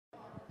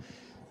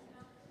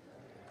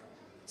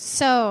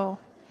So,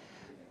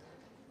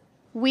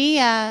 we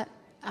have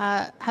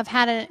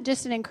had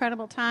just an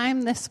incredible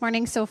time this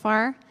morning so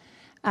far.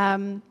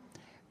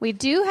 We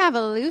do have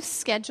a loose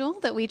schedule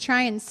that we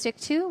try and stick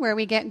to where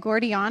we get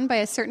Gordie on by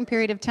a certain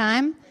period of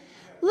time.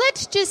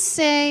 Let's just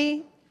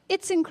say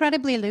it's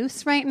incredibly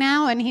loose right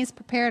now, and he's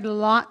prepared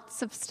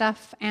lots of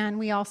stuff, and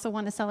we also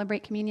want to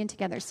celebrate communion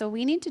together. So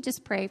we need to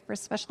just pray for a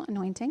special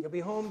anointing. You'll be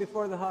home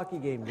before the hockey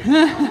game.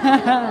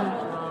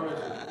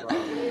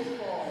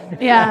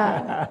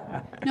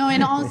 Yeah. No,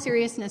 in all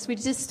seriousness,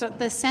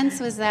 the sense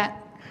was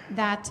that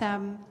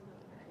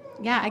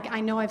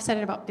I know I've said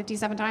it about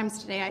 57 times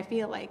today, I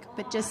feel like,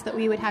 but just that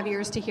we would have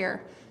ears to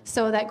hear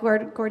so that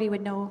Gordie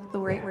would know the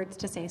right words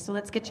to say. So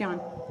let's get you on.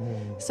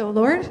 So,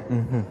 Lord,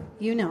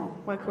 you know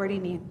what Gordie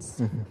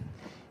needs.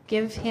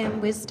 Give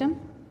him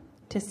wisdom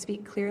to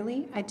speak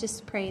clearly. I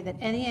just pray that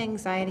any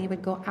anxiety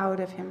would go out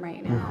of him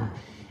right now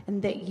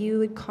and that you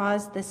would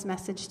cause this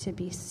message to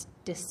be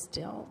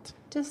distilled,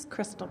 just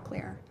crystal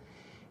clear,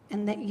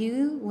 and that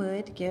you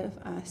would give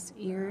us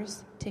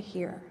ears to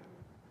hear.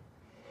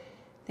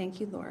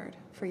 Thank you, Lord,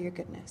 for your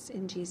goodness.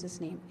 In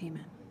Jesus' name,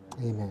 amen.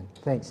 Amen.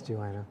 Thanks,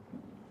 Joanna.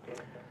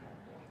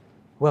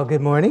 Well,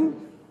 good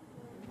morning.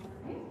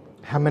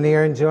 How many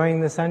are enjoying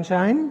the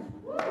sunshine?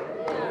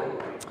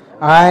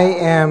 I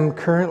am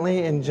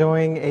currently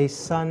enjoying a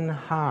sun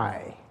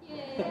high.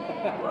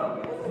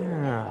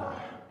 Yeah.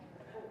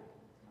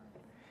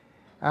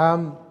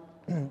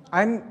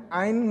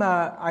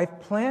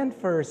 I've planned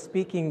for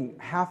speaking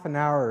half an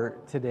hour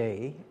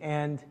today,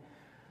 and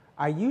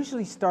I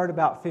usually start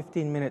about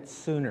 15 minutes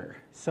sooner.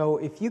 So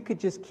if you could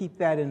just keep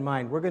that in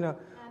mind,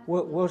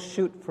 we'll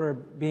shoot for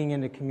being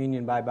into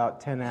communion by about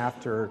 10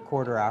 after or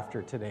quarter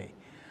after today.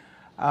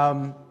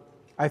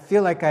 I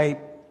feel like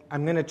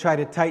I'm going to try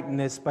to tighten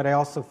this, but I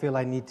also feel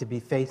I need to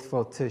be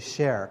faithful to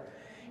share.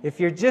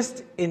 If you're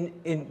just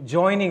in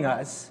joining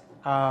us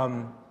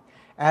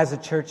as a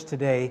church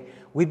today,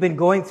 we've been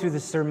going through the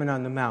Sermon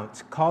on the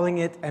Mount, calling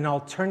it an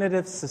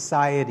alternative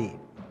society.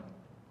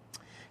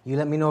 You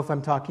let me know if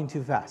I'm talking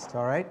too fast,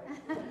 all right?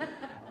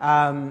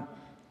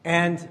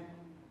 And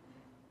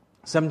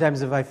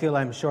sometimes if I feel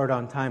I'm short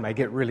on time, I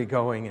get really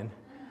going,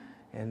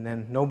 and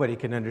then nobody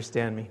can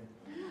understand me.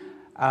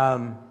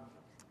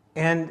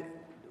 And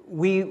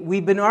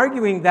we've been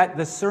arguing that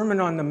the Sermon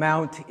on the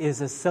Mount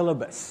is a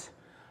syllabus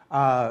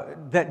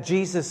that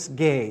Jesus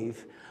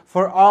gave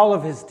for all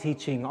of his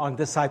teaching on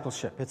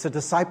discipleship. It's a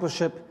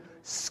discipleship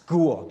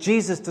school,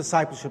 Jesus'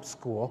 discipleship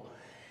school.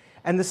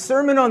 And the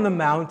Sermon on the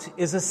Mount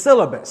is a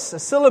syllabus. A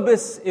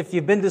syllabus, if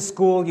you've been to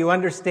school, you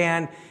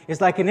understand, is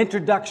like an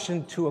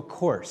introduction to a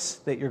course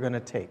that you're going to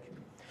take.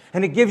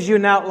 And it gives you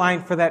an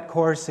outline for that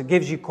course. It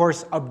gives you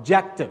course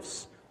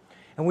objectives.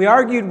 And we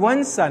argued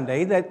one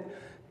Sunday that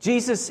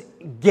Jesus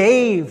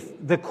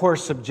gave the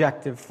course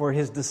objective for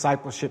his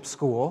discipleship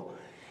school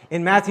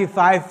in Matthew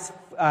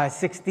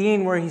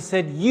 5:16, where he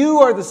said, "You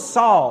are the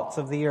salt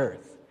of the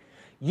earth.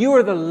 You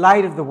are the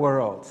light of the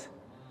world.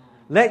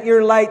 Let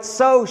your light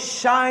so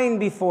shine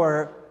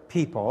before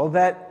people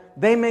that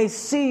they may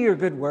see your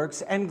good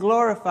works and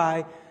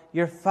glorify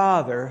your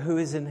Father who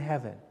is in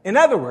heaven." In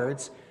other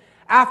words,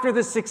 after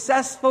the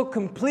successful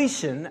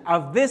completion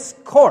of this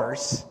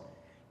course,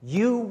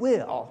 you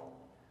will,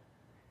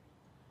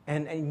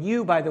 and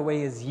you, by the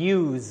way, is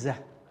use,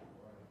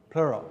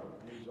 plural.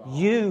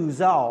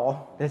 Use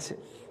all. That's it.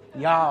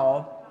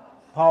 Y'all.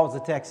 Paul's a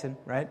Texan,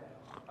 right?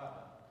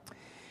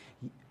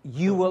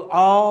 You will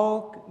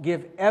all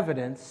give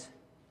evidence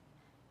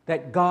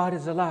that God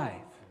is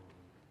alive.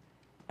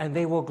 And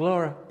they will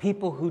glorify.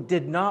 People who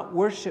did not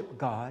worship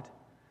God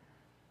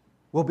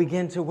will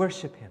begin to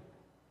worship him.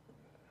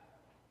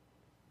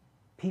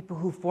 People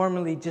who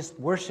formerly just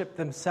worshiped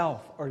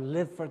themselves or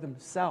lived for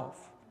themselves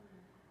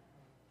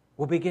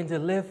will begin to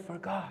live for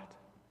God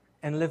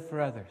and live for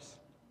others.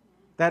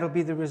 That'll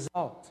be the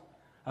result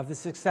of the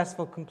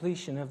successful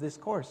completion of this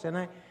course. And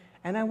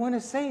I want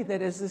to say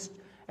that as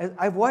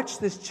I've watched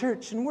this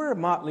church, and we're a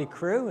motley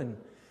crew, and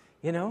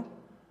you know,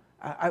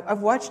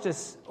 I've watched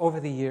us over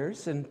the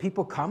years, and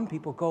people come,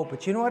 people go.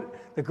 But you know what?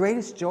 The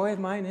greatest joy of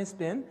mine has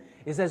been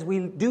is as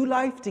we do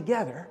life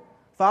together,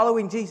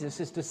 following Jesus,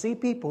 is to see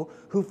people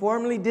who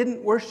formerly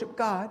didn't worship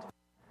God,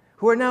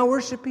 who are now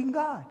worshiping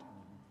God,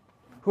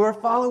 who are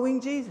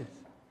following Jesus.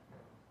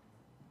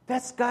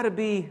 That's got to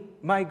be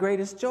my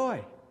greatest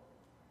joy.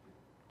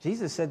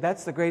 Jesus said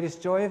that's the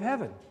greatest joy of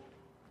heaven,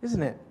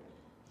 isn't it?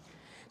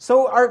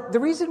 So the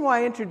reason why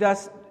I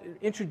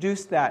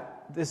introduced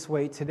that this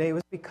way today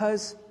was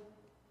because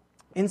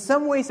in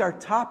some ways our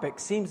topic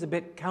seems a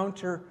bit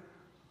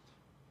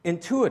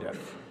counterintuitive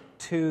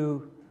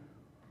to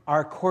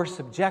our course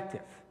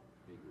objective.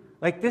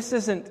 Like this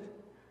isn't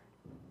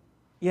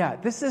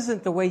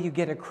the way you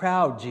get a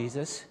crowd,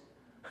 Jesus,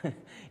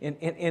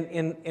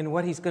 in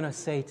what he's going to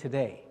say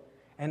today.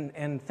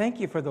 And thank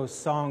you for those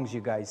songs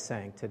you guys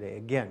sang today,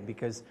 again,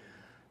 because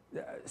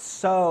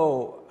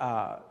so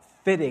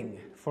fitting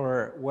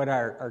for what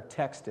our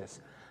text is.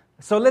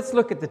 So let's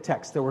look at the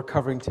text that we're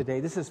covering today.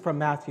 This is from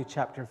Matthew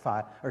chapter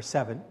 5 or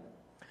 7.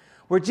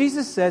 where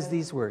Jesus says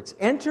these words,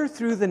 "Enter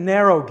through the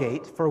narrow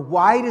gate, for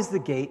wide is the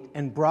gate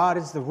and broad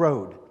is the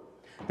road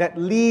that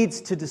leads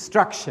to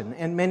destruction,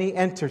 and many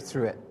enter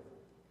through it.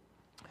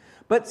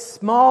 But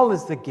small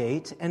is the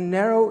gate and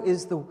narrow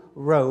is the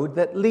road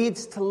that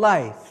leads to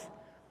life,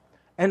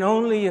 and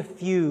only a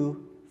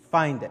few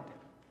find it."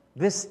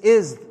 This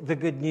is the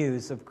good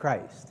news of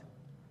Christ.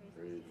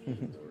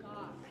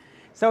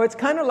 So it's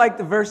kind of like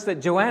the verse that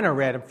Joanna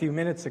read a few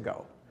minutes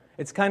ago.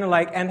 It's kind of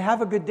like, "And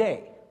have a good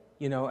day,"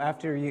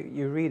 after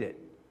you read it.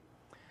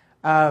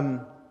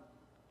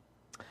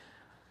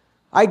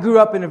 I grew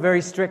up in a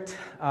very strict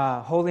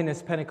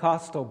holiness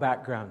Pentecostal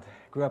background.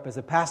 Grew up as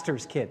a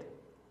pastor's kid.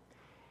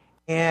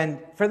 And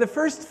for the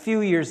first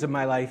few years of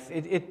my life,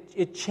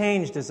 it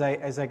changed as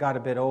I got a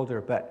bit older.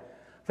 But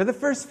for the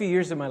first few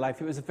years of my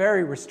life, it was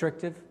very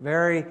restrictive,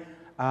 very,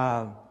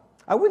 I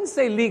wouldn't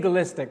say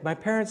legalistic. My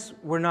parents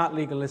were not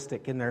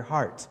legalistic in their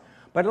hearts.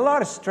 But a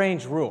lot of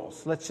strange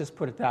rules, let's just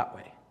put it that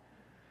way.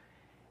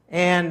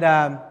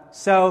 And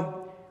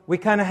so we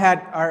kind of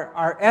had,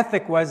 our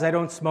ethic was, I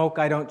don't smoke,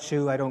 I don't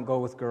chew, I don't go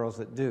with girls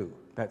that do.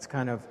 That's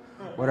kind of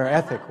what our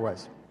ethic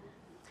was.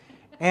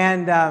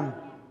 And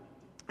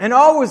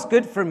all was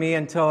good for me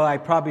until I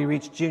probably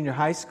reached junior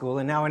high school.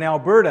 And now in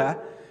Alberta,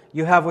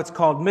 you have what's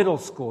called middle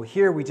school.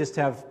 Here we just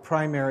have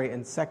primary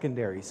and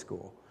secondary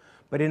school.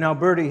 But in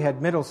Alberta, you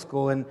had middle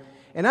school. And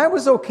I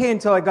was okay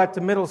until I got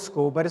to middle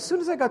school. But as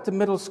soon as I got to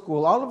middle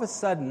school, all of a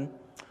sudden,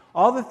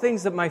 all the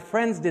things that my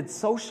friends did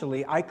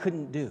socially, I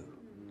couldn't do.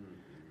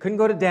 Couldn't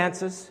go to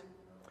dances.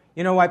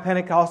 You know why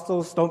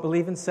Pentecostals don't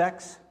believe in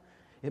sex?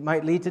 It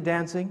might lead to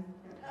dancing.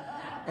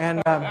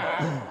 And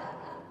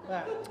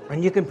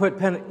you can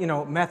put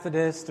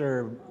Methodist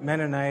or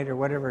Mennonite or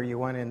whatever you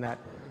want in that.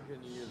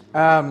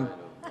 And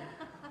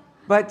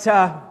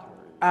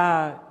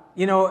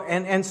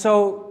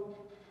so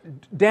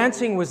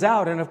dancing was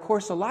out. And of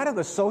course, a lot of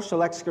the social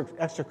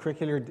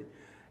extracurricular,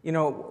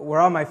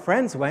 where all my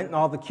friends went and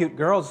all the cute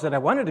girls that I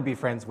wanted to be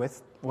friends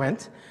with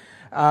went,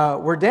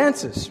 were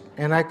dances.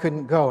 And I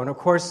couldn't go. And of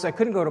course, I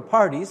couldn't go to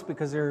parties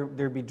because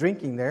there'd be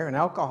drinking there and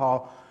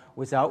alcohol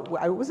was out.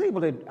 I was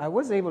able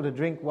to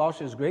drink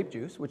Welch's grape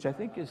juice, which I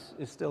think is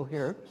still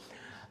here.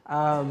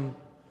 And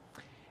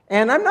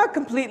I'm not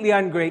completely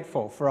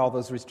ungrateful for all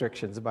those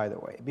restrictions, by the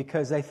way,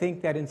 because I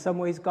think that in some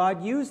ways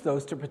God used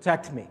those to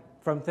protect me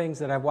from things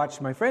that I've watched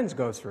my friends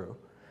go through.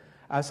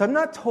 So I'm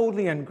not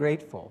totally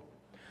ungrateful.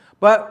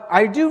 But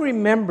I do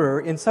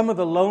remember in some of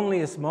the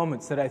loneliest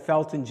moments that I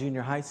felt in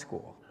junior high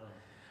school,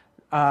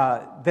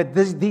 that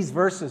these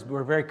verses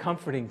were very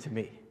comforting to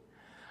me.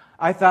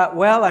 I thought,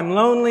 well, I'm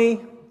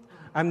lonely.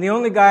 I'm the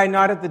only guy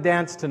not at the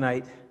dance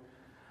tonight.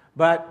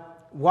 But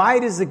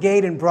wide is the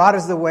gate and broad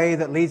is the way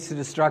that leads to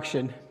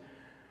destruction.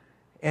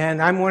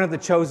 And I'm one of the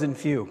chosen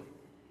few.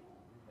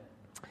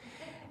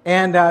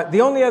 And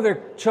the only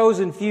other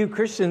chosen few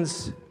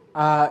Christians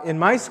in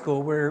my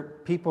school were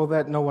people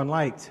that no one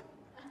liked.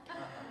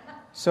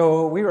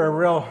 So we were a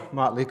real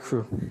motley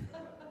crew.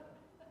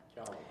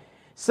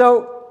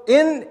 So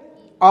in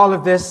all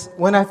of this,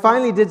 when I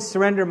finally did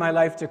surrender my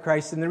life to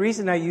Christ, and the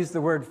reason I use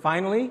the word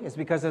finally is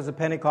because as a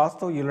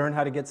Pentecostal, you learn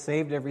how to get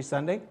saved every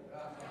Sunday.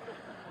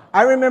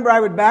 I remember I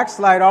would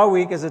backslide all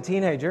week as a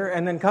teenager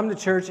and then come to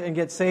church and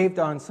get saved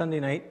on Sunday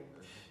night,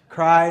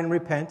 cry and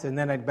repent, and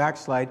then I'd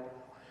backslide.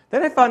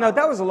 Then I found out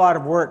that was a lot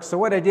of work. So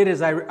what I did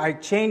is I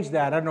changed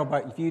that. I don't know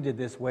about if you did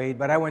this, Wade,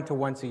 but I went to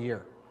once a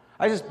year.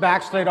 I just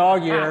backslid all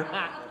year.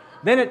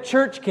 Then at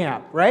church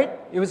camp, right?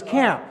 It was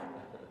camp.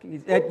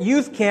 At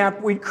youth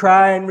camp, we'd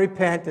cry and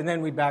repent, and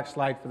then we'd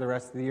backslide for the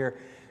rest of the year.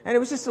 And it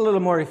was just a little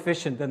more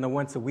efficient than the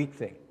once a week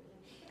thing.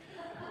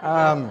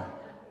 A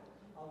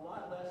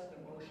lot less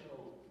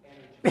emotional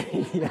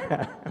energy.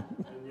 Yeah. And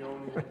you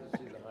only get to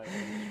see the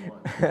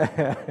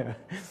highlights once.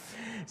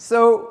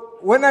 So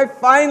when I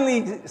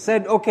finally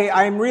said, okay,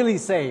 I'm really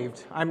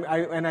saved,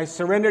 and I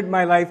surrendered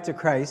my life to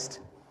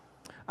Christ,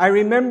 I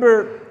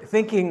remember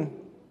thinking,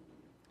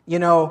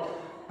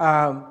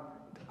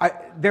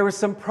 there were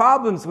some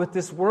problems with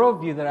this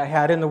worldview that I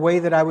had in the way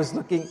that I was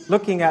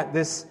looking at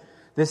this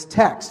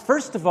text.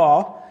 First of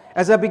all,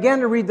 as I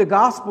began to read the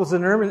Gospels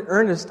in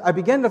earnest, I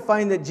began to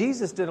find that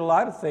Jesus did a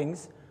lot of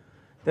things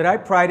that I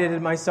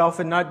prided myself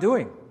in not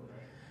doing.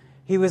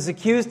 He was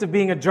accused of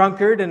being a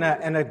drunkard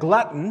and a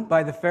glutton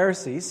by the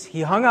Pharisees.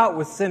 He hung out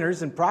with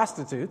sinners and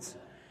prostitutes.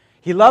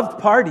 He loved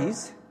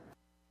parties.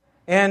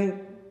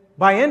 And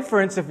by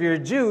inference, if you're a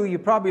Jew, you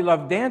probably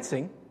love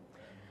dancing.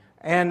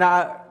 And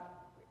I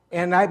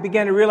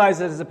began to realize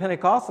that as a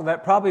Pentecostal,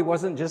 that probably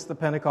wasn't just the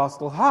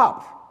Pentecostal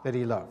hop that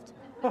he loved.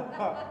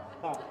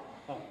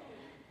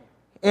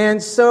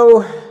 And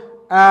so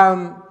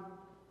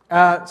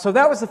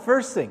that was the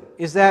first thing,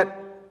 is that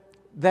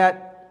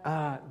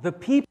the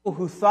people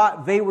who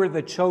thought they were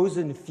the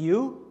chosen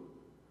few,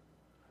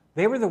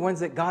 they were the ones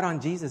that got on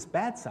Jesus'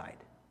 bad side.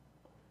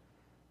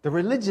 The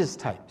religious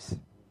types.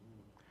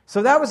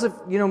 So that was,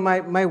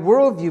 my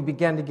worldview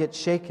began to get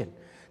shaken.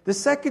 The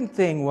second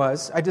thing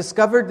was, I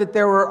discovered that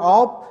there were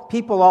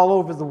people all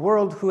over the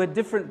world who had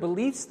different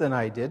beliefs than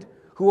I did,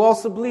 who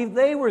also believed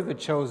they were the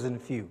chosen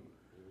few.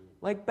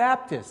 like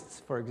Baptists,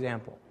 for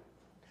example,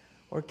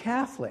 or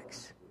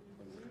Catholics,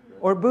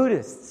 or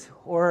Buddhists,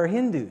 or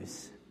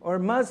Hindus, or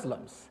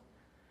Muslims.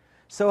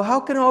 So how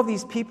can all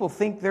these people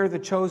think they're the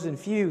chosen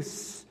few?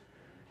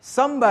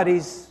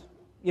 Somebody's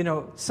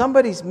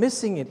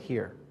missing it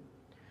here.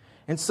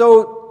 And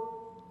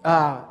so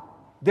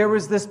there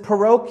was this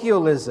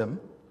parochialism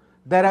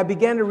that I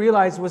began to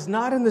realize was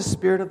not in the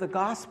spirit of the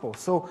gospel.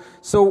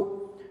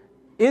 So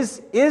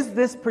is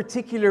this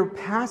particular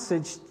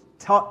passage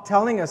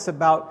telling us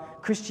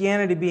about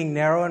Christianity being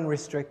narrow and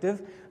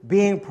restrictive,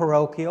 being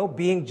parochial,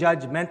 being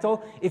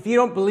judgmental? If you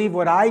don't believe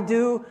what I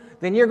do,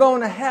 then you're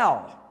going to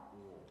hell.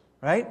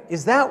 Right?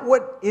 Is that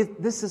what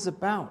this is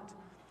about?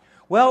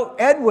 Well,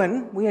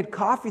 Edwin, we had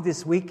coffee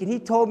this week, and he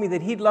told me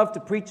that he'd love to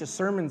preach a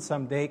sermon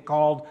someday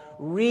called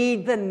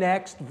Read the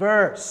Next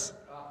Verse.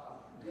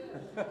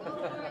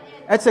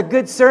 That's a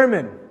good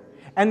sermon.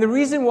 And the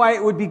reason why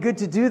it would be good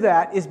to do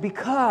that is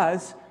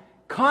because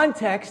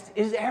context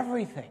is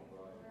everything.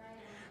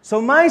 So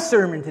my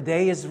sermon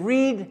today is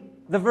read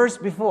the verse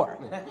before.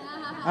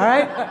 All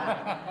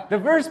right? The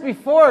verse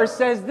before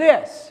says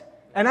this.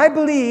 And I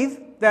believe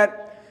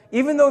that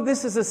even though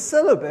this is a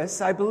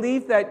syllabus, I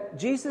believe that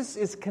Jesus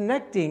is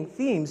connecting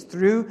themes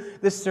through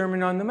the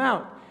Sermon on the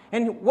Mount.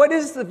 And what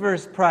is the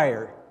verse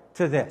prior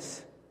to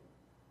this?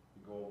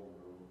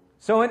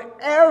 So in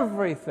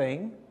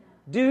everything,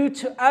 do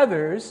to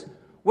others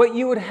what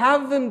you would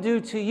have them do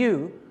to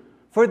you,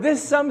 for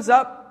this sums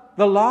up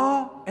the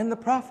law and the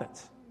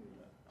prophets.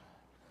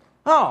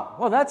 Oh,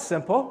 well, that's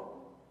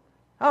simple.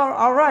 Oh,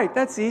 all right,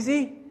 that's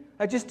easy.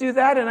 I just do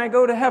that and I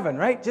go to heaven,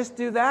 right? Just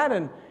do that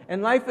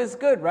and life is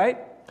good, right?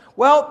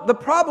 Well, the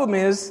problem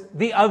is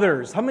the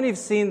others. How many have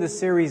seen the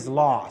series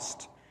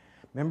Lost?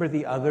 Remember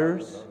the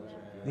others?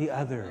 The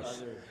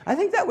others. I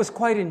think that was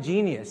quite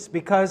ingenious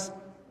because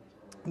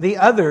the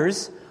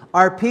others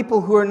are people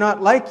who are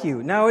not like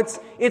you. Now,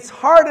 it's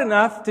hard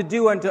enough to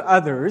do unto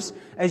others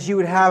as you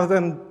would have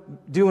them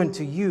do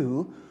unto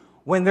you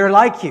when they're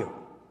like you.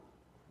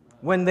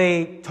 When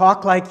they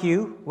talk like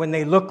you, when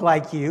they look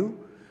like you,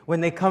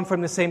 when they come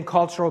from the same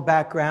cultural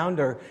background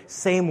or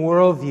same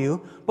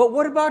worldview. But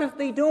what about if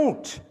they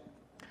don't?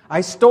 I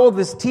stole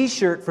this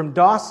T-shirt from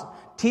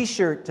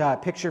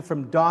picture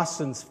from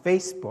Dawson's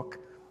Facebook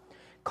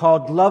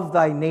called Love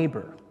Thy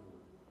Neighbor.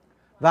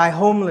 Thy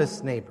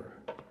homeless neighbor,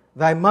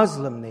 thy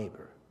Muslim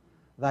neighbor,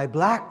 thy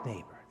black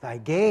neighbor, thy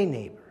gay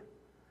neighbor,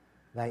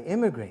 thy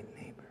immigrant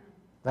neighbor,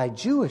 thy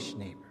Jewish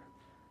neighbor,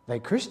 thy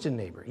Christian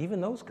neighbor,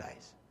 even those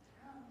guys,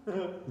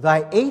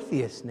 thy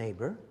atheist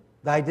neighbor,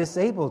 thy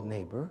disabled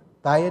neighbor,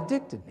 thy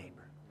addicted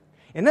neighbor.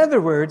 In other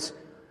words,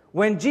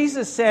 when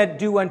Jesus said,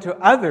 do unto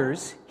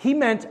others, he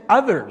meant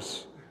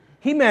others.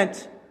 He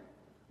meant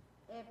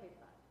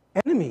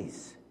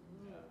enemies.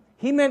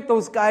 He meant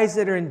those guys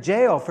that are in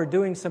jail for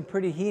doing some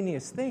pretty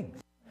heinous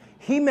things.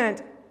 He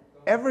meant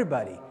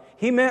everybody.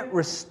 He meant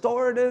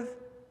restorative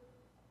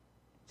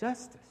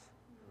justice.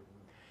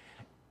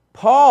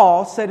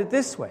 Paul said it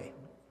this way,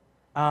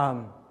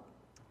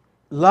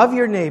 love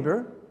your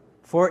neighbor,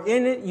 for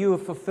in it you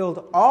have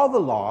fulfilled all the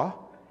law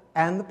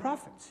and the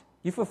prophets.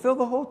 You fulfill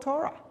the whole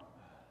Torah.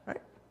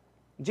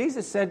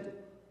 Jesus said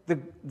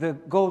the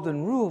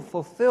golden rule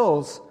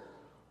fulfills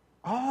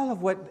all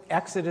of what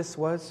Exodus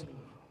was,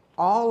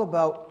 all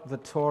about the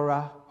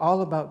Torah,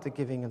 all about the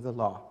giving of the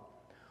law.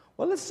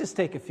 Well, let's just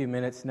take a few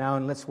minutes now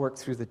and let's work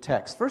through the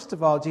text. First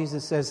of all,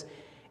 Jesus says,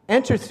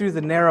 enter through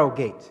the narrow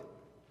gate.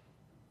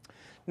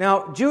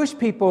 Now, Jewish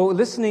people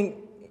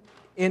listening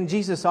in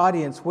Jesus'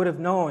 audience would have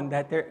known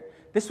that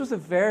this was a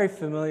very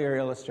familiar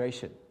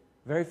illustration,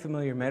 very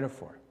familiar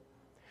metaphor.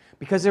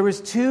 Because there was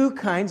two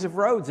kinds of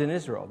roads in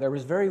Israel. There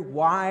was very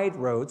wide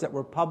roads that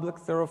were public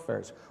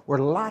thoroughfares, where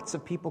lots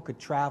of people could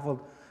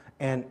travel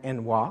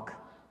and walk.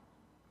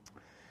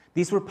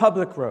 These were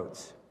public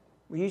roads.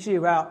 We're usually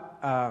about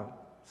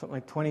something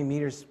like 20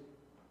 meters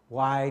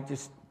wide.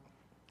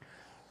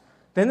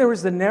 Then there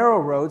was the narrow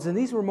roads, and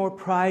these were more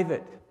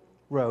private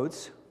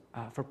roads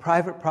for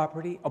private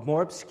property,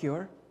 more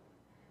obscure,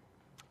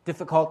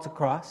 difficult to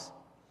cross.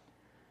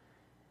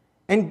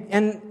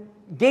 And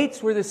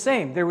gates were the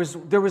same. There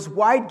was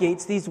wide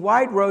gates. These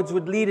wide roads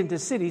would lead into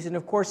cities, and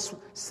of course,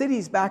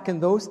 cities back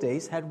in those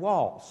days had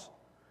walls.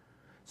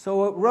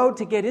 So a road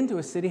to get into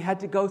a city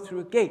had to go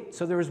through a gate.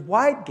 So there was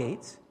wide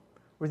gates,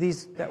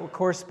 that were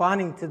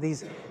corresponding to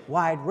these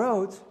wide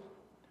roads.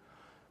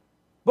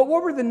 But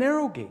what were the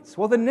narrow gates?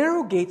 Well, the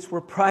narrow gates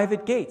were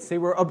private gates. They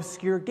were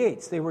obscure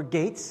gates. They were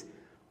gates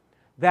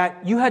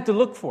that you had to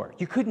look for.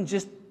 You couldn't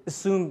just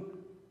assume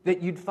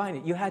that you'd find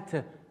it. You had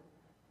to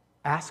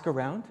ask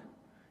around.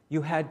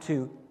 You had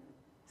to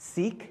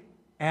seek,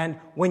 and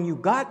when you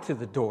got to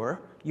the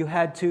door, you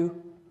had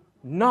to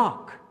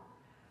knock.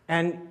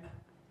 And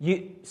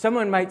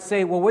someone might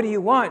say, well, what do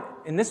you want?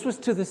 And this was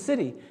to the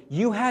city.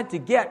 You had to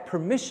get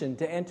permission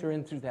to enter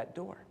in through that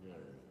door.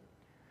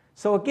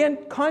 So again,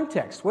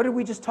 context. What did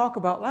we just talk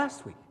about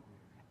last week?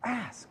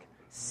 Ask,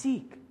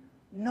 seek,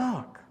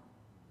 knock.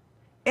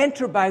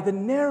 Enter by the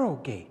narrow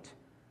gate.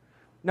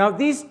 Now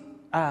these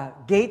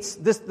gates,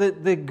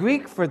 the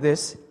Greek for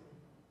this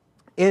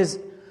is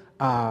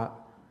a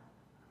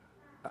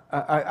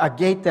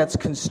gate that's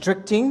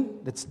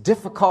constricting, that's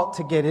difficult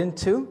to get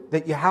into,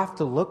 that you have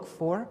to look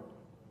for.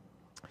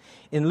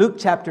 In Luke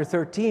chapter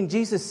 13,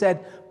 Jesus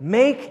said,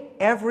 make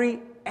every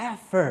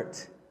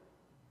effort.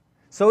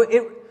 So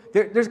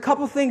there's a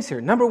couple things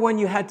here. Number one,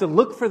 you had to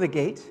look for the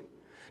gate.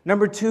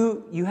 Number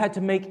two, you had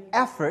to make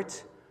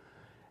effort.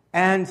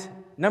 And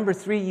number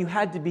three, you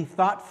had to be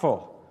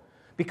thoughtful.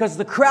 Because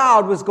the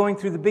crowd was going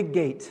through the big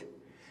gate.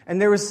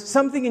 And there was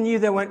something in you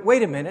that went,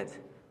 wait a minute.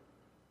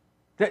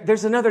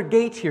 There's another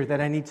gate here that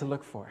I need to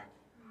look for.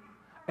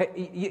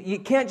 You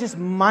can't just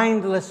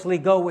mindlessly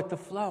go with the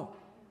flow.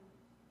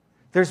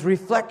 There's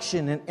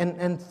reflection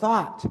and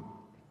thought.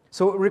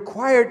 So it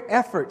required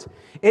effort.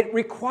 It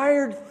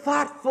required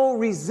thoughtful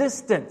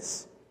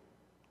resistance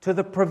to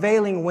the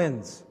prevailing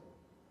winds,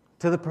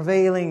 to the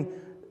prevailing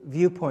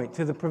viewpoint,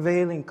 to the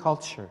prevailing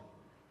culture.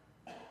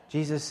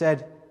 Jesus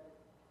said,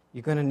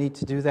 you're going to need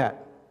to do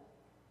that.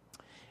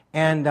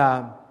 And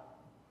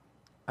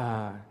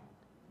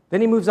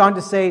then he moves on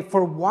to say,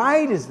 for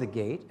wide is the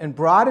gate and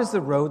broad is the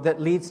road that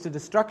leads to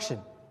destruction.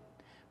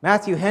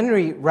 Matthew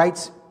Henry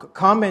writes,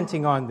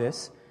 commenting on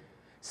this,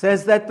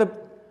 says that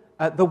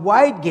the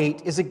wide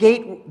gate is a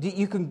gate that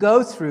you can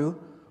go through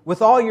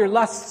with all your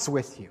lusts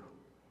with you.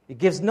 It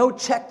gives no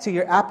check to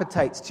your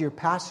appetites, to your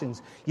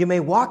passions. You may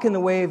walk in the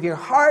way of your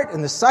heart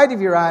and the sight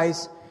of your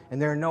eyes,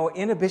 and there are no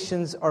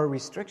inhibitions or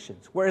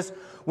restrictions. Whereas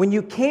when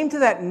you came to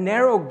that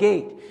narrow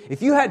gate,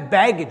 if you had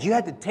baggage, you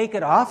had to take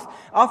it off.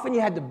 Often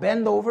you had to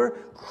bend over,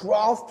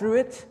 crawl through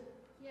it.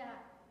 Yeah.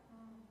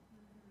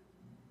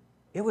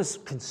 It was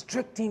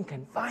constricting,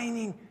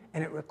 confining,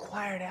 and it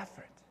required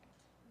effort.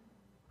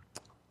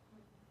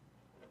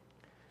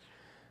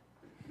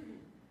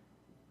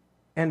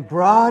 And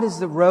broad is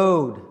the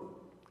road.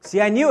 See,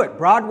 I knew it.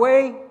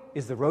 Broadway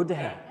is the road to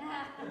hell.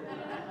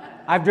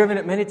 I've driven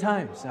it many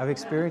times. I've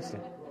experienced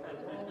it.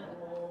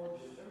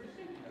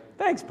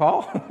 Thanks,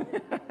 Paul.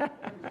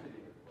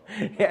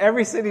 Yeah,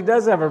 every city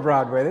does have a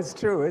Broadway. That's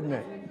true, isn't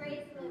it?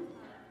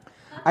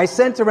 I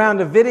sent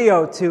around a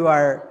video to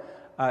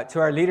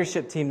our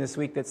leadership team this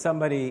week that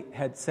somebody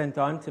had sent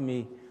on to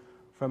me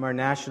from our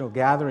national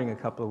gathering a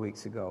couple of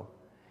weeks ago.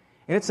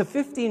 And it's a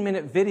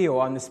 15-minute video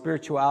on the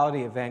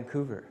spirituality of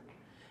Vancouver.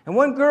 And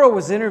one girl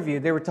was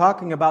interviewed. They were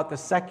talking about the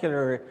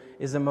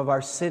secularism of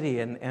our city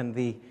and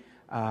the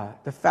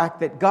fact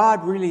that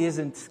God really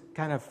isn't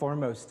kind of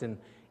foremost in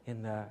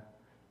the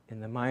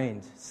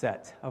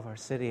mindset of our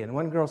city. And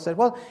one girl said,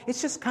 well,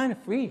 it's just kind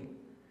of free.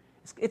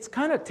 It's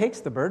kind of takes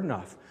the burden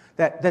off.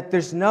 That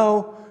there's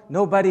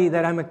nobody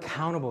that I'm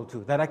accountable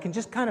to. That I can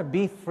just kind of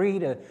be free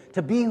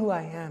to be who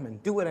I am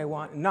and do what I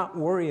want and not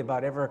worry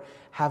about ever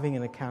having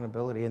an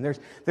accountability. And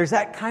there's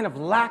that kind of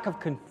lack of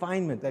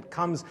confinement that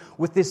comes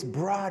with this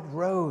broad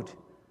road.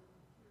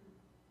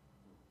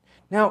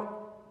 Now,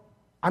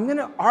 I'm going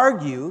to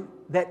argue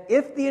that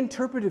if the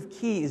interpretive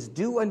key is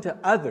do unto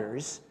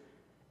others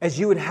as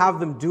you would have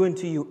them do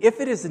unto you,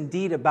 if it is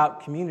indeed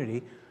about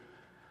community,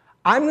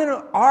 I'm going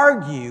to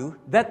argue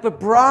that the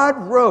broad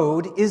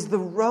road is the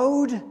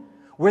road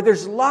where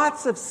there's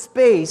lots of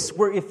space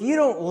where if you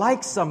don't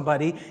like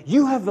somebody,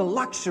 you have the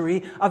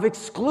luxury of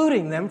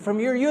excluding them from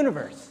your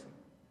universe.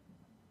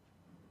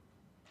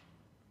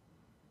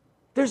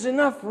 There's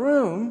enough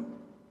room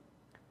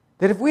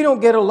that if we don't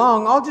get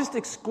along, I'll just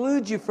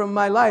exclude you from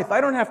my life.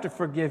 I don't have to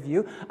forgive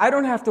you. I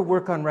don't have to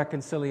work on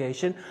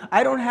reconciliation.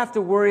 I don't have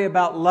to worry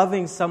about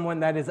loving someone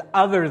that is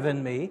other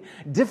than me,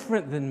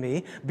 different than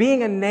me,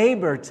 being a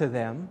neighbor to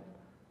them.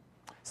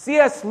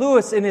 C.S.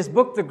 Lewis, in his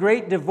book, The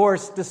Great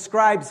Divorce,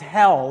 describes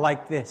hell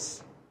like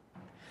this.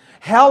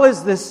 Hell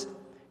is this,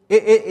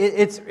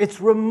 it's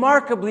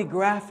remarkably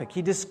graphic.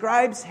 He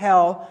describes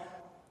hell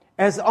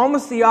as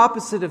almost the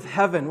opposite of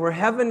heaven, where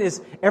heaven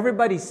is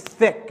everybody's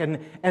thick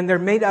and they're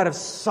made out of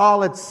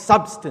solid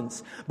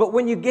substance. But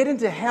when you get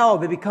into hell,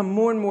 they become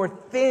more and more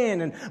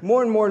thin and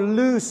more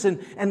loose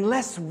and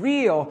less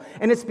real.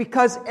 And it's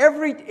because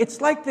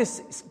it's like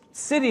this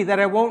city that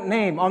I won't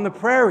name on the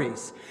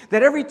prairies,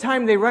 that every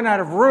time they run out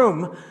of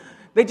room,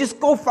 they just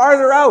go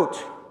farther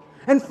out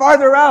and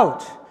farther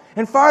out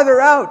and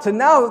farther out. And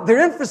now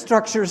their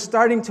infrastructure is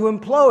starting to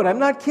implode. I'm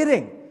not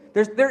kidding.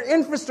 Their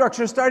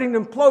infrastructure is starting to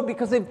implode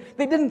because they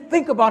didn't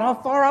think about how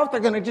far out they're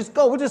going to just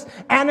go. We'll just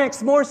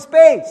annex more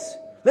space.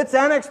 Let's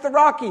annex the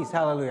Rockies.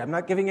 Hallelujah. I'm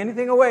not giving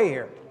anything away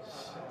here.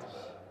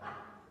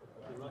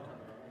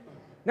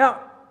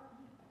 Now,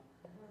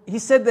 he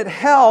said that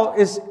hell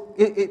is,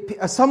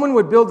 someone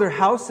would build their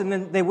house and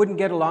then they wouldn't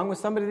get along with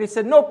somebody. They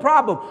said, no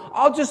problem.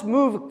 I'll just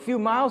move a few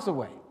miles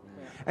away.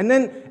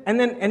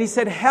 And he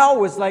said hell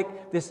was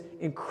like this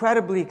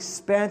incredibly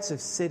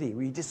expansive city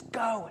where you just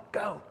go and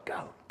go,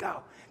 go,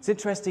 go. It's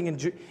interesting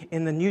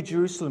in the New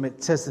Jerusalem,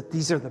 it says that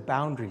these are the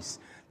boundaries.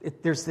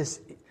 There's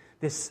this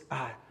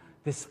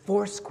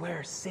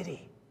 4-square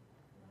city.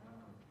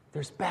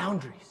 There's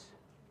boundaries.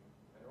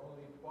 And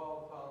only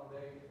 12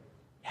 foundations.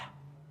 Yeah.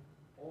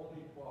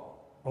 Only 12.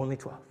 Only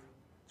 12.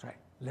 That's right.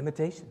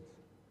 Limitations.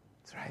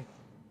 That's right.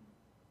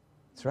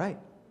 That's right.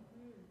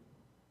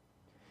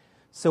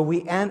 So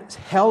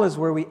hell is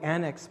where we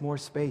annex more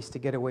space to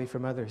get away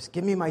from others.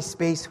 Give me my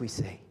space, we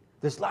say.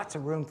 There's lots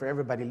of room for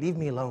everybody. Leave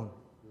me alone.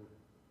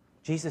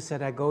 Jesus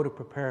said, I go to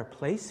prepare a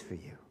place for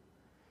you.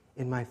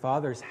 In my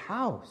Father's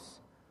house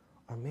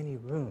are many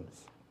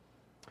rooms.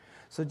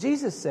 So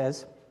Jesus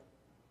says,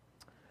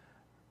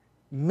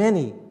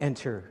 many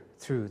enter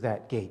through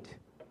that gate.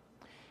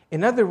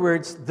 In other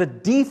words, the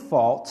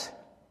default,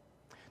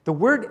 the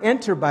word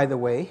enter, by the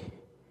way,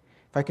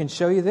 if I can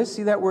show you this,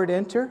 see that word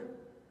enter?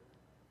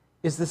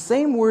 Is the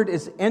same word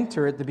as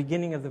enter at the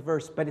beginning of the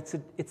verse, but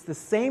it's the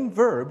same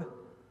verb.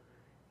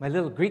 My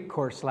little Greek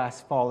course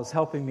last fall is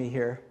helping me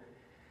here.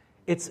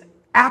 It's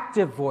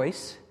active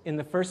voice in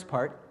the first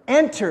part,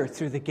 enter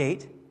through the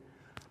gate,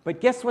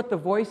 but guess what the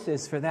voice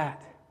is for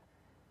that?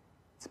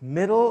 It's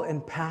middle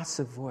and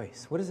passive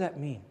voice. What does that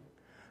mean?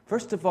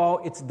 First of all,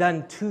 it's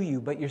done to you,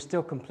 but you're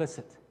still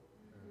complicit.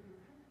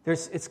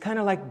 It's kind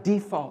of like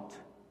default.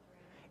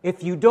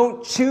 If you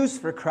don't choose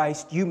for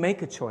Christ, you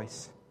make a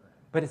choice.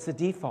 But it's a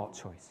default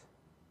choice.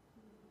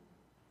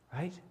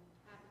 Right?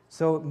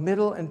 So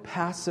middle and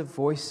passive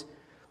voice.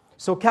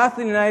 So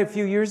Kathleen and I, a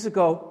few years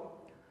ago,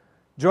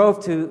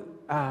 drove to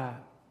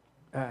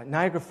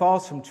Niagara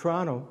Falls from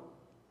Toronto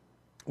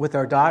with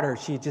our daughter.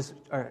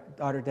 Our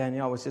daughter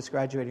Danielle was just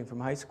graduating from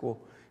high school.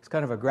 It's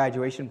kind of a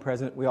graduation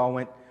present. We all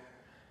went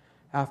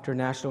after a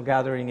national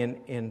gathering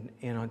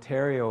in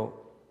Ontario.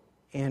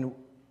 And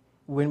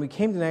when we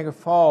came to Niagara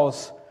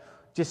Falls,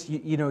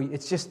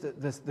 it's just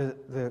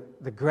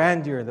the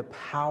grandeur, the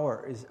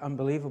power is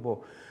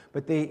unbelievable.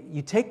 But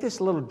you take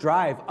this little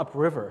drive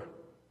upriver,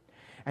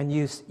 and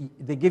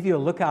they give you a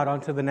lookout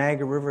onto the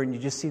Niagara River, and you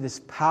just see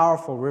this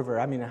powerful river.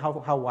 I mean,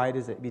 how wide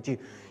is it? But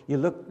you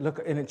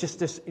look, and it's just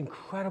this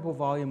incredible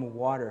volume of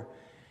water,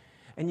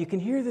 and you can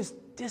hear this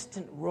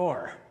distant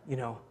roar,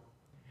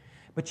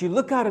 But you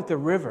look out at the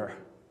river,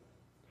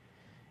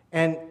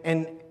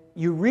 and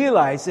you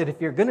realize that if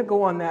you're going to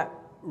go on that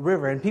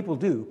river, and people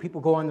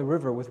go on the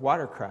river with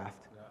watercraft,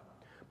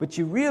 but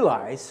you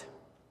realize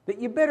that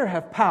you better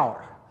have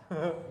power,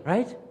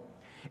 right?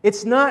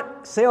 It's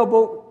not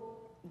sailboat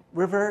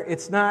river,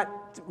 it's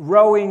not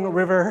rowing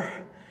river,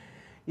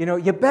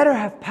 you better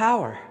have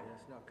power.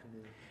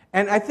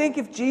 And I think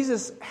if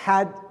Jesus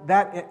had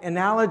that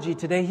analogy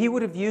today, he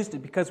would have used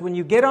it, because when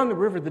you get on the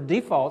river, the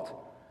default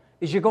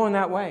is you're going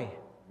that way.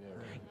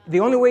 The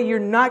only way you're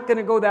not going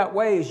to go that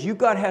way is you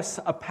got to have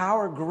a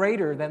power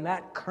greater than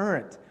that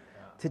current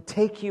to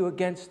take you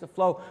against the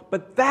flow.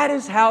 But that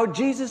is how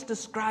Jesus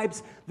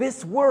describes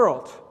this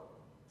world.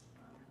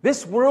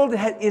 This world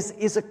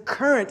is a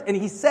current, and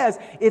he says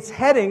it's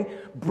heading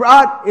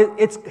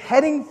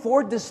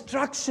for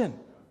destruction.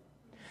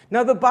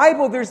 Now, the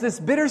Bible, there's this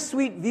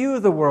bittersweet view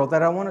of the world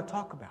that I want to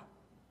talk about.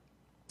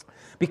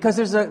 Because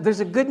there's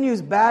a good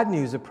news, bad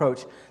news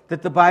approach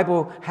that the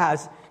Bible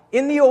has.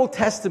 In the Old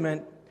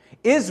Testament,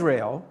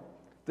 Israel,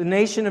 the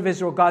nation of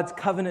Israel, God's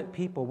covenant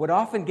people, would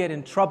often get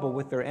in trouble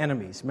with their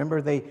enemies.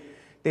 Remember,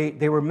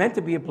 they were meant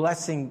to be a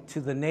blessing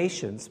to the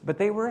nations, but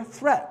they were a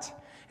threat.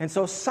 And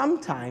so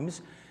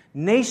sometimes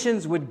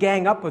nations would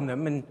gang up on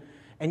them,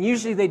 and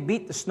usually they'd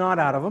beat the snot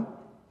out of them.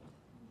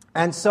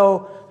 And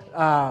so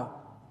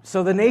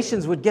the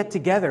nations would get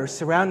together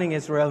surrounding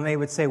Israel, and they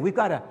would say, we've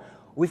got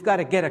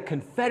to get a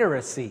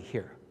confederacy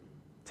here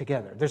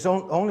together. There's the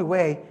only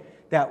way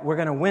that we're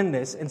going to win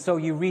this. And so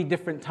you read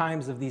different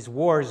times of these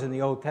wars in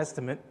the Old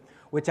Testament,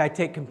 which I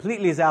take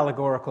completely as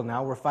allegorical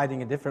now. We're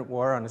fighting a different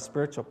war on a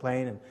spiritual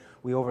plane, and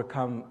we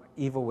overcome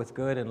evil with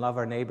good and love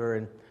our neighbor,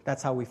 and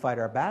that's how we fight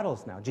our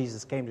battles now.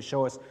 Jesus came to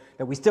show us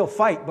that we still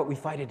fight, but we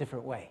fight a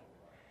different way.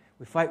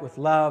 We fight with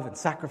love and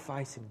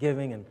sacrifice and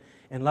giving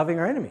and loving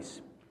our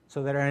enemies,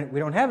 so that we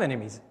don't have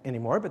enemies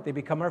anymore, but they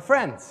become our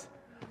friends,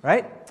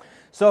 right?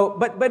 So,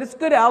 but it's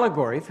good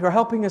allegory for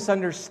helping us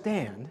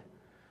understand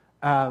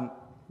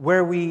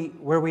where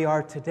we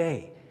are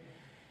today.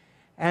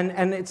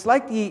 And it's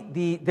like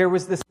there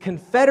was this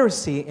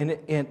confederacy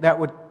that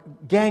would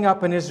gang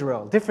up in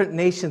Israel. Different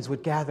nations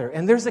would gather.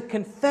 And there's a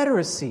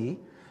confederacy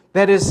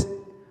that is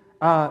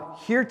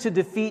here to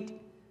defeat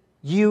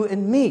you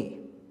and me.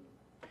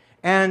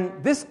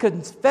 And this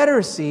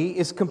confederacy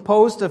is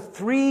composed of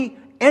three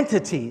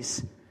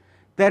entities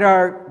that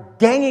are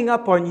ganging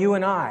up on you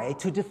and I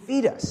to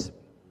defeat us,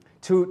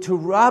 to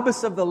rob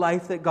us of the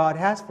life that God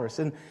has for us.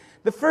 And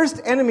the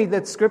first enemy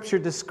that Scripture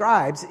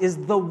describes is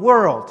the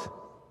world.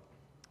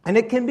 And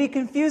it can be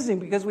confusing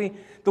because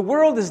the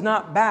world is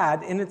not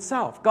bad in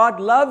itself. God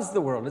loves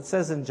the world. It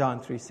says in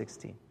John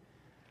 3:16.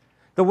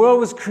 The world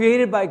was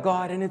created by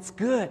God and it's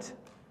good.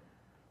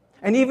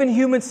 And even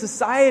human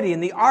society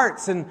and the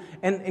arts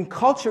and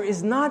culture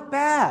is not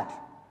bad.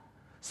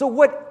 So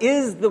what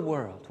is the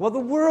world? Well, the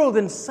world,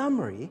 in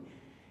summary,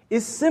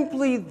 is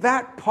simply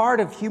that part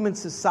of human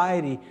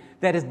society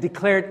that has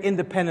declared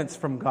independence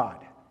from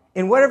God,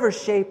 in whatever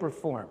shape or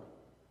form.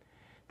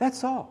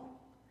 That's all.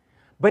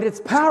 But it's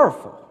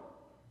powerful.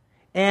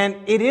 And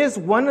it is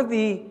one of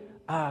the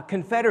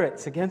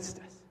confederates against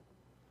us.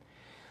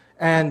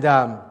 And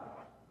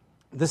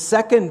the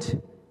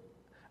second,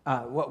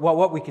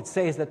 what we could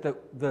say is that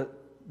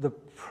the the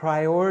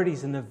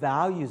priorities and the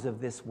values of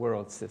this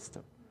world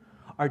system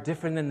are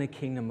different than the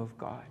kingdom of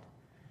God.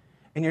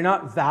 And you're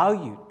not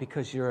valued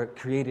because you're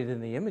created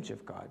in the image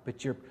of God,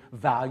 but you're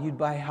valued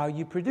by how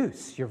you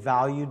produce. You're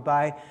valued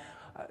by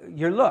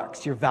your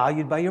looks. You're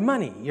valued by your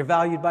money. You're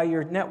valued by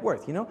your net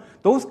worth,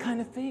 those kind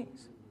of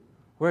things.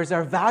 Whereas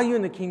our value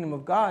in the kingdom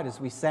of God, as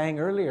we sang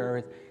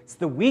earlier, it's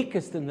the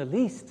weakest and the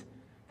least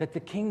that the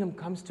kingdom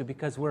comes to,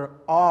 because we're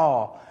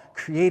all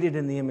created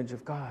in the image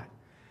of God.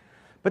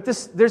 But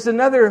there's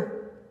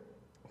another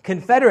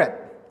confederate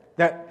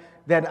that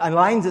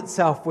aligns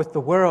itself with the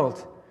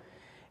world.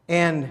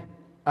 And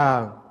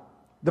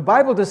the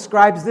Bible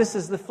describes this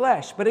as the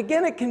flesh. But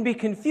again, it can be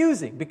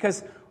confusing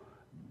because,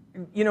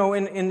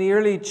 in the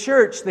early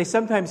church, they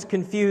sometimes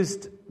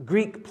confused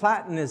Greek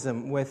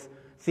Platonism with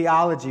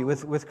theology,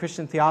 with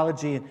Christian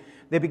theology. And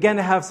they began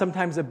to have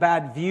sometimes a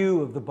bad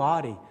view of the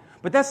body.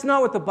 But that's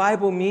not what the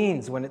Bible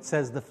means when it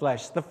says the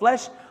flesh. The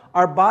flesh,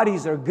 our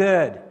bodies are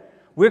good.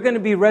 We're going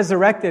to be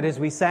resurrected, as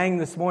we sang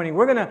this morning.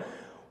 We're going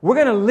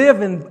to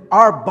live in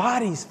our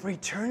bodies for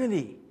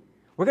eternity.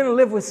 We're going to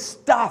live with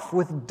stuff,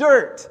 with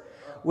dirt,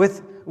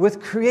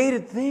 with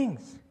created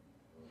things.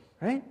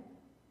 Right?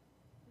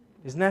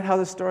 Isn't that how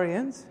the story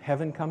ends?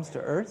 Heaven comes to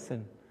earth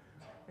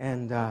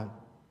and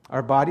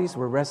our bodies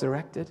were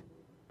resurrected.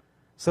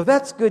 So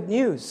that's good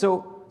news.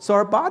 So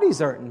our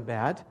bodies aren't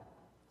bad.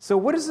 So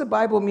what does the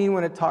Bible mean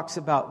when it talks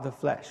about the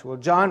flesh? Well,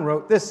 John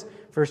wrote this,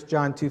 1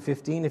 John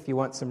 2:15, if you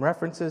want some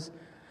references.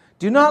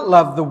 Do not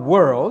love the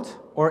world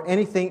or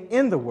anything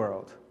in the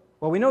world.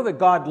 Well, we know that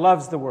God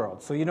loves the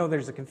world, so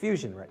there's a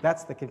confusion, right?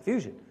 That's the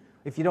confusion.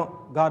 If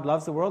God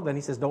loves the world, then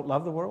he says don't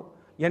love the world.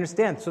 You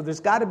understand? So there's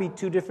got to be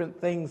two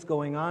different things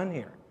going on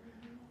here.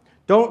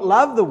 Don't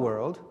love the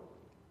world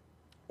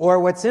or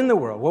what's in the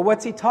world. Well,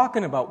 what's he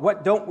talking about?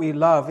 What don't we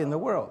love in the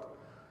world?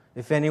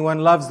 If anyone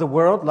loves the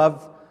world,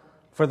 love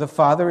for the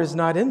Father is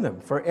not in them.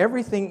 For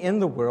everything in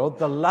the world,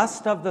 the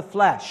lust of the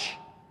flesh,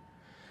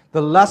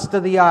 the lust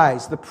of the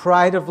eyes, the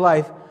pride of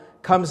life,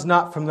 comes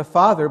not from the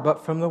Father,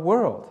 but from the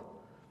world.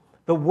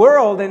 The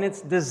world and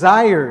its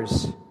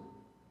desires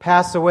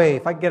pass away.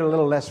 If I could get a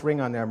little less ring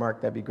on there,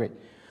 Mark, that'd be great.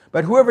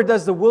 But whoever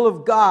does the will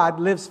of God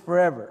lives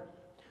forever.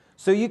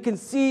 So you can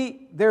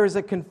see there is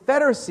a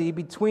confederacy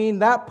between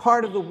that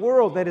part of the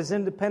world that is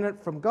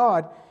independent from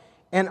God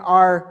and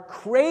our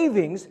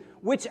cravings,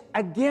 which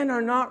again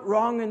are not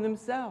wrong in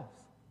themselves.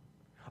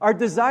 Our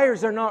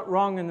desires are not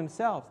wrong in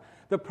themselves.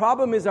 The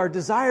problem is our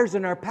desires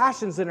and our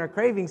passions and our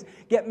cravings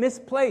get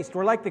misplaced.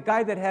 We're like the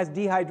guy that has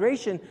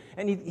dehydration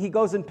and he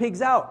goes and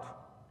pigs out.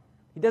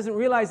 He doesn't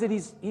realize that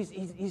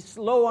he's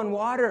low on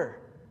water.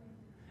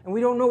 And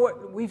we don't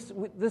know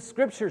the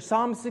scripture,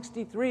 Psalm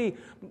 63,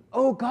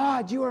 oh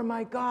God, you are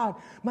my God.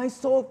 My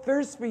soul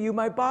thirsts for you.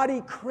 My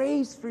body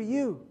craves for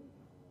you.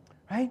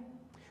 Right?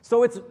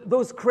 So it's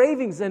those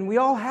cravings, and we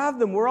all have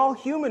them. We're all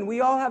human.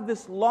 We all have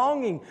this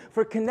longing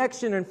for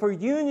connection and for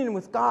union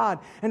with God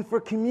and for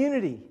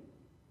community.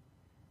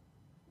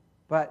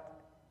 But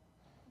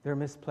they're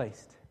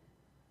misplaced.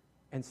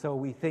 And so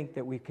we think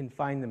that we can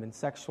find them in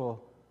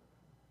sexual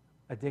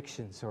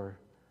addictions or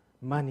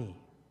money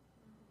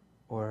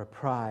or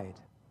pride.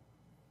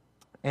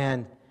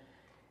 And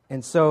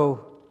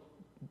so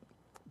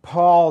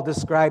Paul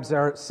describes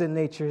our sin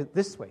nature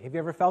this way. Have you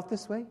ever felt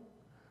this way?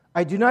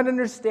 I do not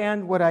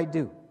understand what I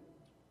do.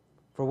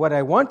 For what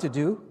I want to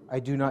do, I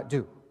do not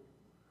do.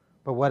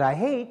 But what I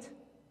hate,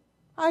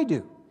 I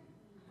do.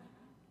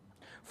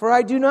 For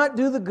I do not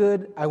do the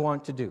good I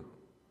want to do.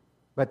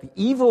 But the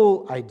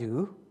evil I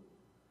do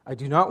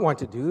not want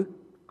to do,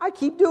 I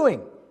keep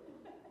doing.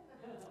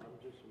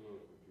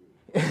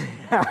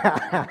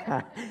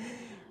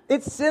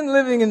 It's sin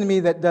living in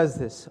me that does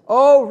this.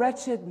 Oh,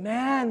 wretched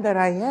man that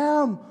I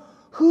am,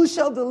 who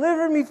shall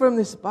deliver me from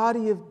this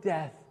body of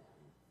death?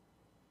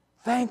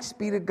 Thanks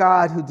be to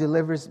God who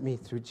delivers me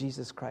through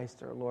Jesus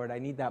Christ our Lord. I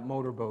need that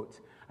motorboat.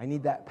 I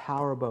need that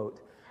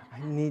powerboat. I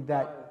need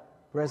that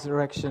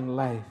resurrection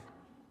life.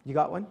 You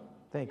got one?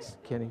 Thanks,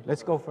 Kenny.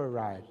 Let's go for a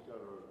ride.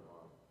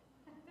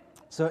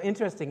 So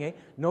interesting, eh?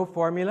 No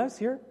formulas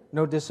here,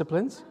 no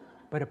disciplines,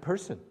 but a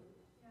person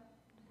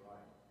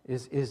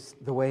is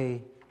the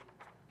way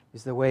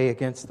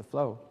against the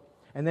flow.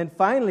 And then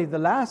finally, the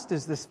last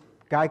is this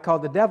guy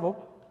called the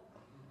devil.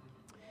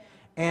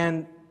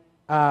 And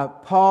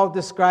Paul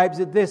describes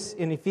it this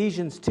in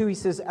Ephesians 2. He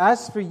says,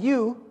 as for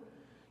you,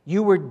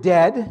 you were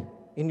dead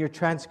in your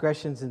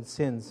transgressions and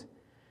sins,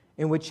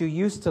 in which you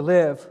used to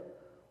live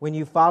when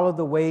you followed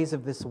the ways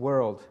of this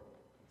world.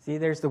 See,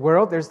 there's the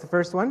world. There's the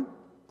first one.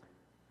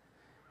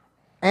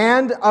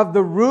 And of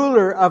the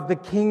ruler of the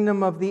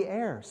kingdom of the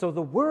air. So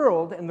the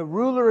world and the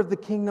ruler of the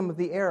kingdom of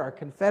the air are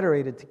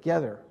confederated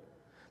together.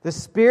 The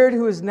Spirit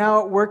who is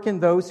now at work in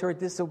those who are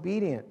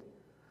disobedient.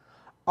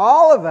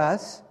 All of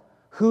us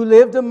who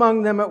lived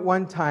among them at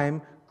one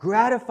time,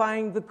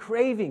 gratifying the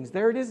cravings,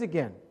 there it is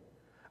again,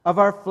 of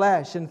our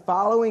flesh and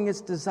following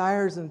its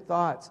desires and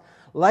thoughts.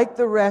 Like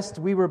the rest,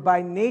 we were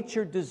by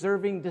nature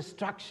deserving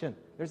destruction.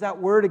 There's that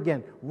word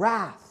again,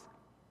 wrath.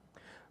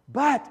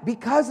 But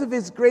because of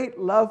His great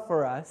love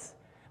for us,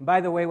 And by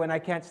the way, when I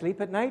can't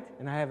sleep at night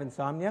and I have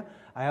insomnia,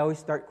 I always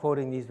start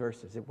quoting these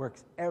verses. It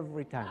works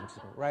every time. It's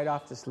right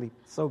off to sleep.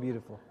 So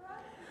beautiful.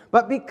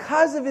 But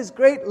because of his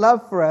great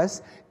love for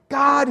us,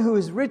 God, who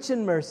is rich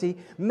in mercy,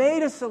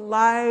 made us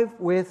alive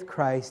with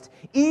Christ,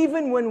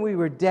 even when we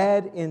were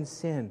dead in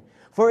sin.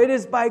 For it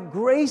is by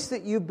grace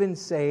that you've been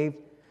saved,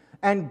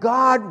 and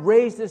God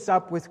raised us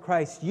up with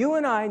Christ. You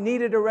and I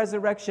needed a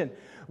resurrection.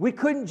 We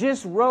couldn't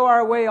just row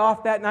our way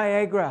off that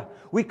Niagara.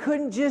 We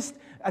couldn't just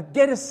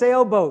get a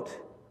sailboat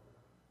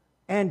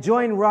and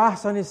join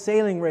Ross on his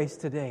sailing race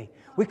today.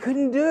 We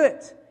couldn't do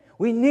it.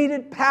 We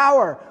needed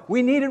power.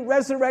 We needed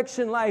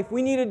resurrection life.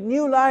 We needed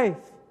new life.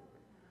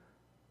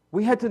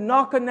 We had to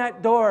knock on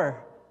that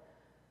door.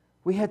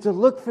 We had to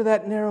look for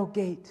that narrow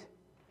gate.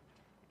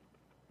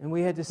 And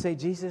we had to say,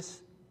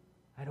 Jesus,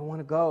 I don't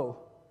want to go.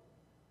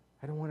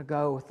 I don't want to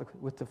go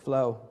with the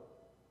flow.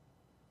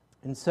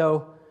 And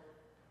so,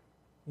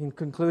 in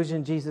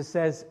conclusion, Jesus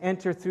says,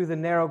 enter through the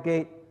narrow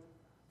gate,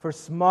 for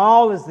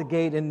small is the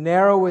gate and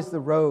narrow is the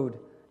road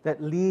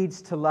that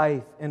leads to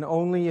life, and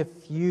only a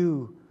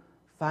few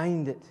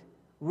find it.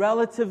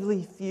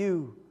 Relatively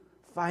few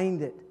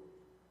find it.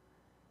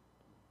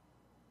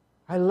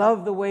 I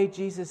love the way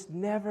Jesus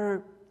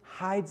never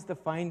hides the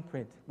fine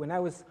print. When I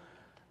was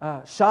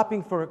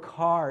shopping for a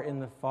car in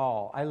the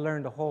fall, I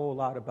learned a whole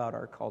lot about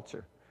our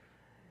culture.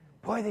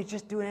 Boy, they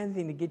just do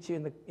anything to get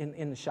you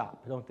in the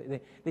shop, don't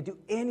they? They do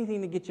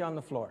anything to get you on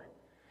the floor.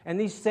 And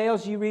these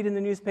sales you read in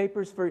the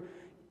newspapers,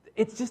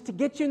 it's just to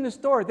get you in the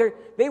store.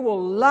 They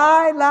will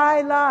lie.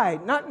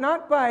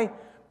 Not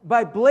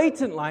by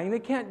blatant lying. They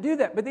can't do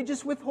that. But they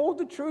just withhold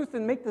the truth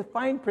and make the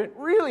fine print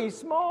really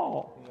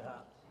small. Yeah.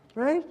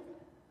 Right?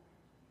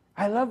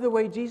 I love the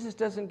way Jesus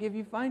doesn't give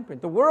you fine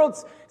print.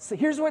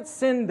 Here's what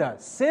sin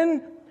does.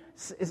 Sin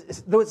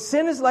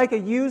is like a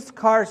used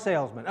car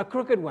salesman, a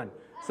crooked one.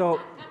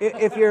 So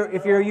if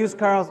you're a used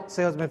car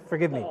salesman,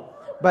 forgive me.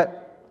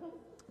 But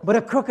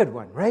a crooked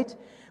one, right?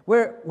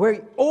 Where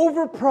you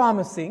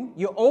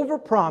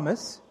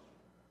overpromise,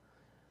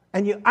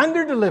 and you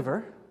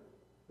underdeliver,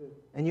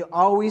 and you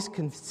always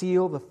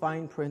conceal the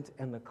fine print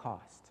and the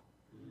cost.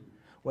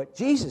 What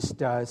Jesus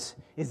does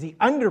is he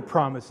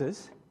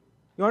underpromises.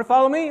 You want to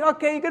follow me?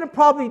 Okay, you're going to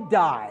probably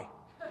die.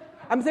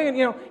 I'm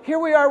thinking, here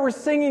we are, we're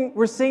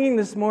singing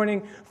this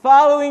morning,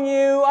 following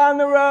you on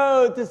the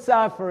road to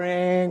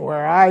suffering,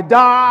 where I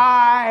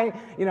die.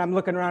 I'm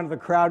looking around at the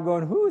crowd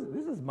going,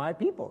 this is my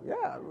people.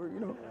 Yeah,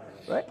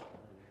 right?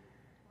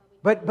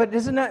 But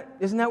isn't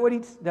that what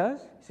he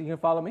does? So you're going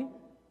to follow me?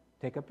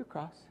 Take up your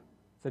cross.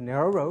 It's a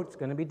narrow road. It's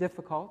going to be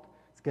difficult.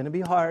 It's going to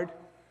be hard.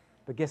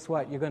 But guess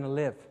what? You're going to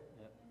live.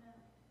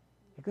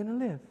 You're going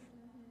to live.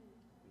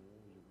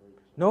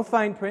 No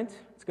fine print.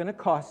 It's going to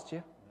cost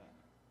you.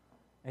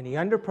 And he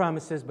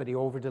underpromises, but he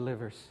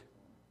overdelivers.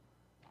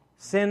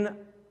 Sin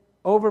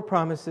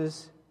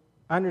overpromises,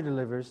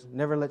 underdelivers,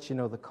 never lets you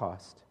know the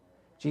cost.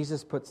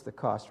 Jesus puts the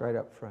cost right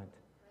up front.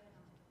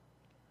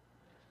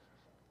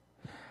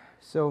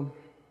 So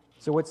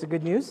what's the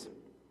good news?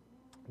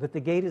 That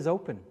the gate is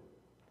open.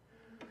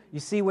 You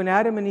see, when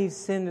Adam and Eve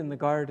sinned in the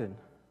garden,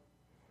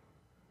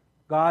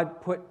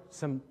 God put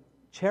some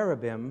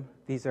cherubim,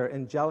 these are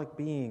angelic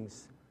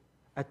beings,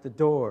 at the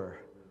door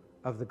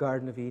of the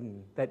Garden of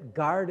Eden that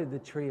guarded the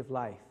tree of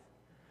life.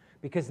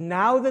 Because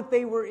now that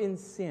they were in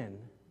sin,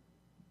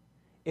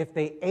 if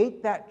they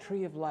ate that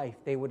tree of life,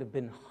 they would have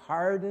been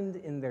hardened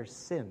in their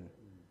sin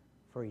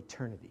for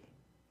eternity.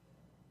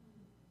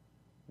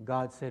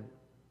 God said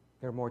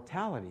their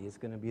mortality is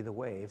going to be the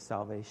way of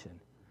salvation.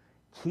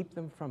 Keep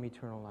them from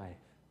eternal life.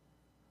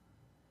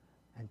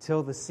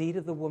 Until the seed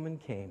of the woman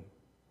came,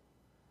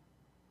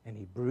 and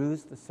he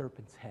bruised the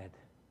serpent's head.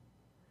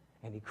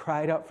 And he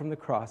cried out from the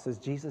cross, as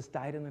Jesus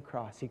died on the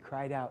cross, he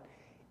cried out,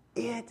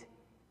 "It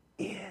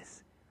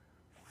is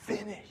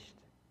finished."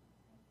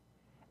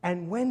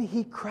 And when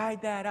he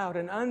cried that out,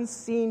 an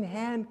unseen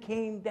hand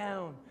came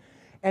down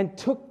and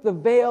took the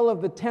veil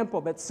of the temple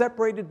that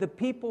separated the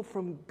people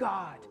from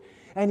God,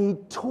 and he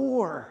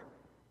tore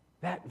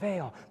that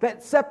veil.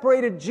 That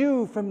separated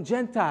Jew from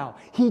Gentile.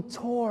 He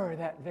tore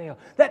that veil.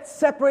 That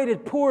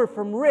separated poor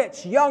from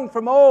rich, young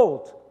from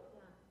old.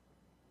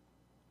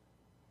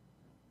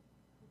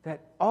 That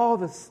all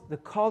the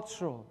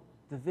cultural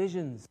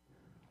divisions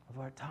of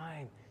our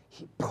time,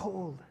 he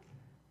pulled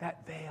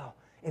that veil,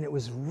 and it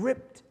was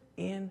ripped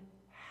in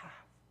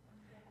half.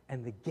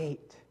 And the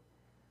gate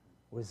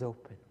was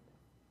open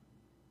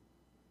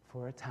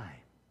for a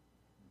time.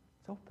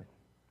 It's open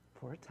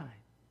for a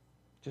time.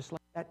 Just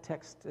like that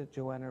text that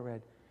Joanna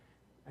read.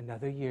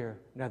 Another year,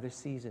 another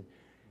season.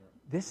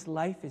 This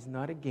life is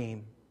not a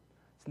game.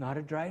 It's not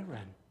a dry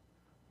run.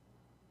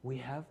 We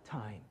have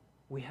time.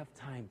 We have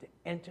time to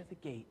enter the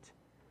gate,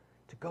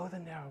 to go the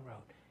narrow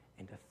road,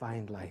 and to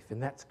find life.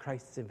 And that's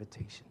Christ's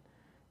invitation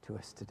to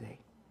us today.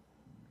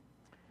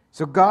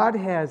 So God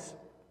has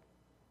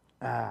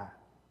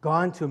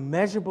gone to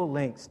measurable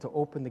lengths to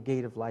open the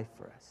gate of life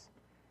for us.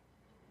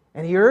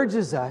 And he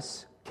urges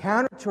us,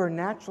 counter to our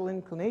natural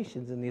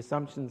inclinations and the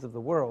assumptions of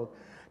the world,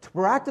 to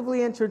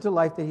proactively enter into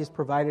life that he has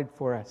provided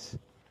for us.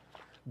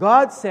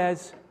 God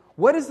says,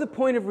 what is the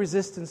point of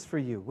resistance for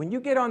you? When you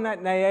get on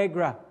that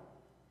Niagara,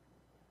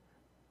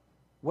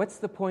 what's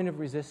the point of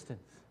resistance?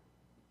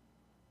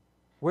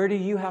 Where do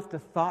you have to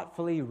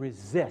thoughtfully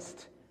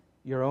resist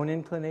your own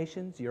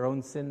inclinations, your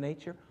own sin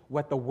nature,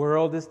 what the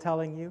world is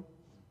telling you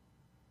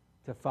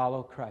to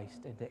follow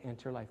Christ and to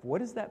enter life?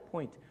 What is that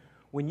point?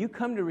 When you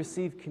come to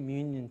receive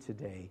communion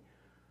today,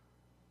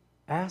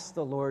 ask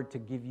the Lord to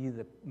give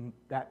you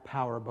that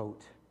power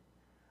boat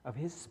of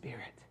His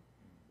Spirit.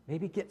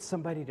 Maybe get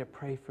somebody to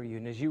pray for you.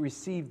 And as you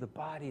receive the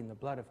body and the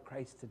blood of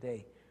Christ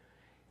today,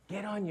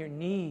 get on your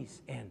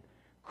knees and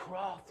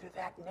crawl through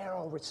that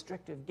narrow,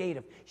 restrictive gate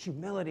of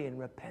humility and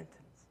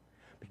repentance.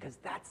 Because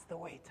that's the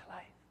way to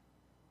life.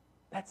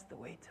 That's the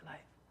way to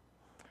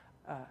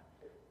life.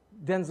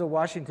 Denzel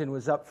Washington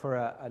was up for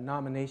a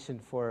nomination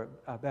for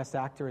Best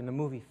Actor in the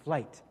movie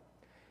Flight.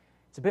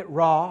 It's a bit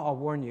raw, I'll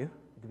warn you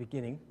at the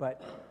beginning,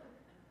 but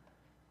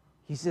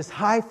he's this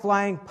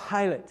high-flying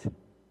pilot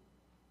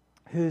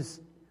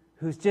who's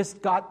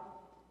just got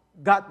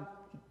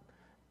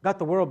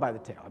the world by the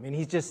tail. I mean,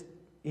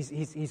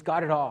 he's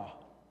got it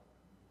all.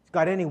 He's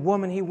got any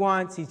woman he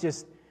wants.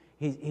 He's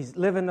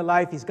living the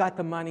life. He's got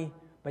the money,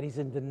 but he's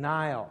in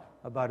denial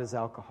about his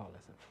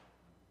alcoholism.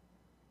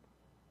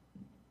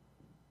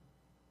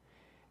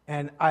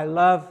 And I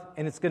love,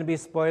 and it's going to be a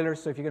spoiler,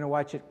 so if you're going to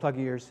watch it, plug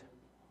your ears.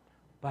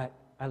 But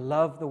I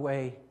love the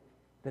way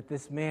that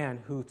this man,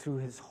 who through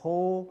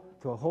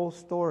a whole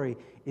story,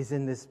 is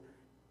in this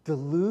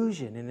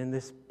delusion and in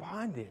this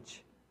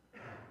bondage.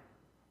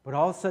 But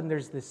all of a sudden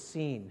there's this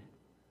scene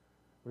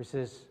where he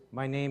says,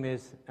 my name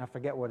is, I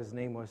forget what his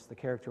name was, the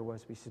character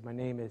was, but he says, my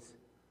name is,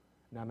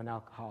 and I'm an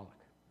alcoholic.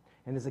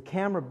 And as the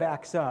camera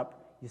backs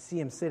up, you see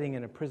him sitting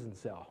in a prison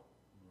cell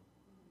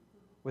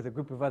with a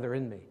group of other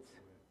inmates.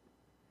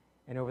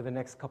 And over the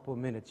next couple of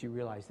minutes, you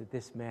realize that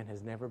this man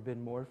has never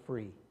been more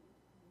free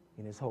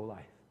in his whole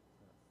life.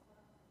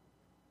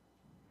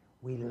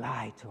 We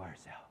lie to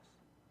ourselves.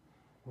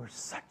 We're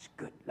such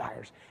good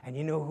liars. And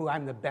you know who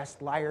I'm the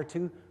best liar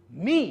to?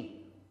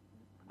 Me.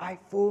 I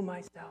fool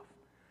myself.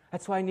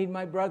 That's why I need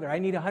my brother. I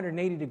need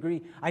 180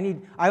 degree.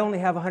 I only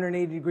have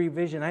 180 degree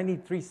vision. I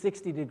need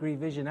 360 degree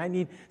vision. I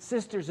need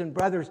sisters and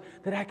brothers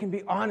that I can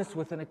be honest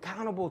with and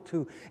accountable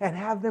to and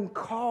have them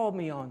call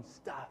me on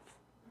stuff.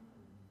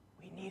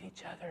 We need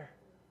each other.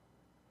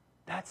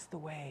 That's the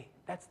way.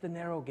 That's the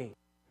narrow gate.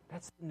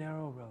 That's the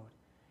narrow road.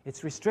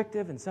 It's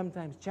restrictive and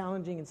sometimes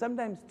challenging and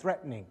sometimes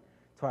threatening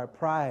to our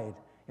pride,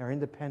 our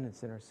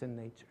independence, and our sin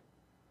nature.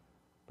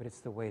 But it's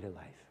the way to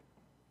life.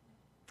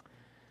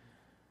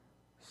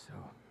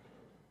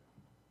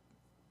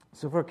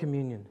 So for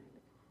communion,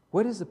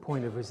 what is the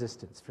point of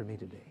resistance for me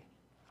today?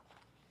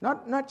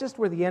 Not just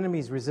where the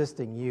enemy's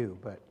resisting you,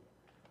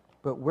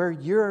 but where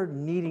you're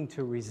needing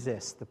to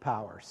resist the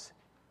powers.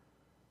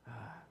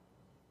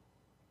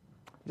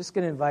 I'm just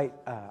going to invite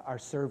our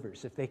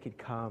servers, if they could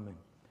come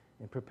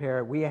and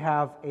prepare. We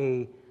have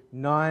a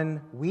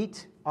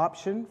non-wheat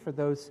option for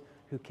those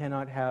who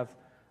cannot have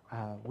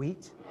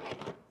wheat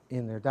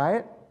in their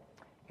diet.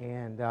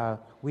 And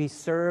we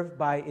serve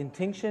by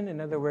intinction.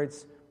 In other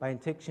words, by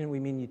intinction, we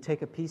mean you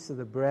take a piece of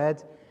the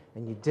bread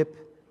and you dip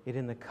it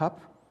in the cup.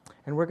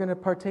 And we're going to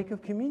partake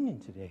of communion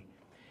today.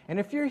 And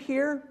if you're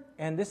here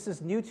and this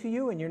is new to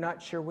you and you're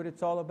not sure what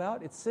it's all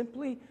about, it's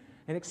simply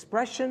an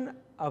expression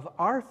of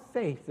our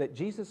faith that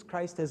Jesus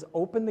Christ has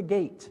opened the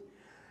gate.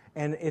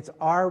 And it's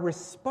our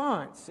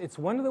response. It's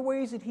one of the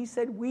ways that He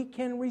said we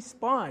can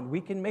respond.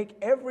 We can make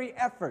every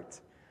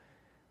effort.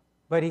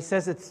 But He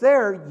says it's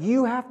there.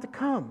 You have to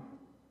come.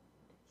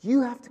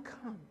 You have to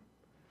come.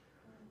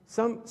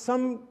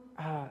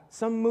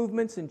 Some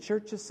movements in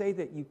churches say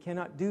that you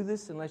cannot do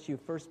this unless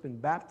you've first been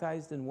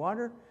baptized in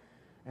water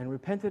and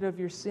repented of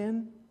your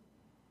sin.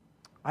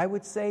 I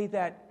would say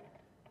that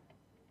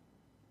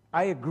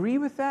I agree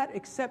with that,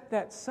 except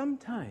that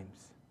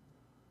sometimes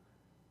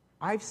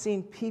I've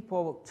seen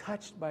people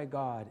touched by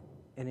God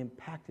and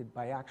impacted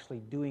by actually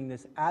doing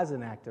this as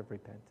an act of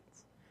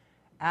repentance,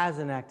 as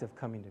an act of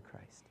coming to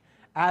Christ,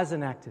 as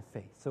an act of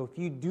faith. So if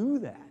you do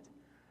that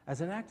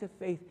as an act of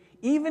faith,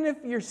 even if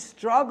you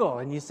struggle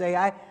and you say,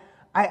 I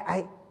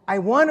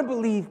want to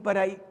believe, but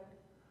I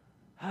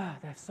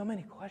have so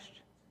many questions.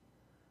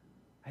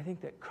 I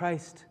think that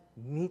Christ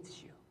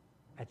meets you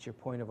at your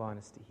point of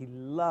honesty. He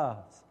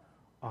loves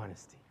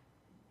honesty.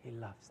 He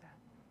loves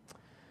that.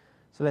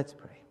 So let's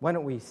pray. Why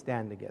don't we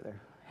stand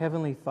together?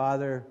 Heavenly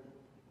Father,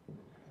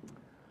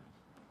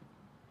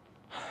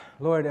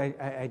 Lord,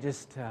 I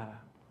just,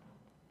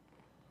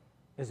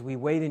 as we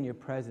wait in your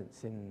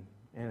presence, and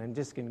I'm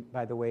just going to,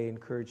 by the way,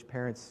 encourage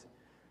parents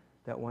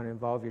that want to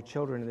involve your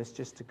children in this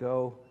just to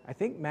go. I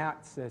think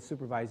Matt's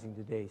supervising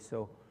today,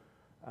 so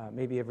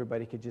maybe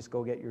everybody could just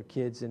go get your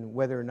kids, and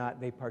whether or not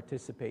they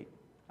participate,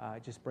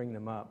 just bring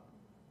them up.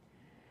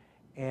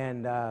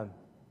 And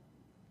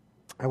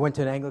I went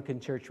to an Anglican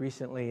church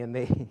recently, and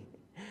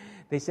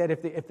they said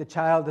if the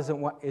child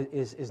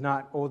is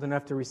not old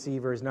enough to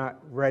receive or is not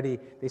ready,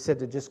 they said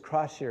to just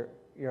cross your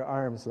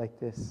arms like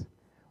this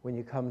when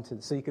you come to,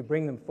 so you could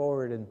bring them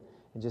forward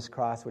and just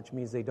cross, which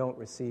means they don't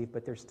receive,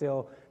 but there's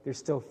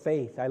still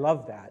faith. I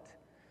love that.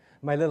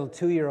 My little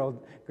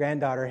 2-year-old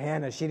granddaughter,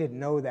 Hannah, she didn't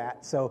know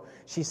that, so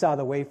she saw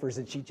the wafers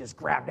and she just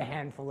grabbed a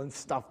handful and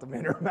stuffed them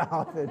in her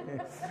mouth.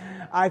 And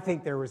I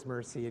think there was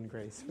mercy and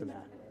grace for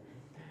that.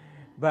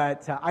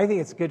 But I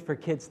think it's good for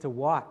kids to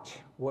watch,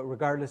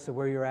 regardless of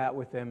where you're at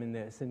with them in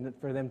this, and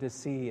for them to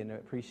see and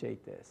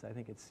appreciate this. I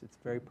think it's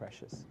very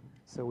precious.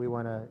 So we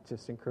want to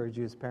just encourage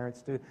you as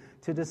parents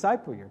to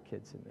disciple your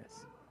kids in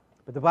this.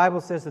 But the Bible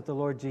says that the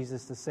Lord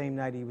Jesus, the same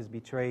night he was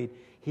betrayed,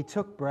 he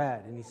took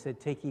bread and he said,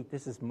 "Take, eat,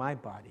 this is my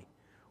body,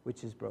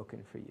 which is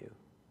broken for you.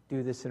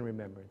 Do this in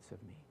remembrance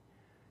of me."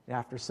 And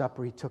after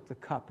supper, he took the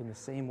cup in the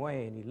same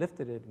way, and he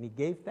lifted it, and he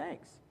gave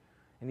thanks.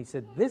 And he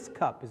said, "This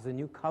cup is the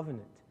new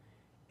covenant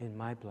in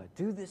my blood.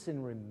 Do this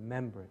in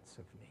remembrance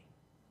of me."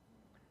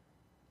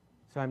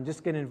 So I'm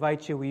just going to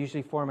invite you. We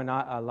usually form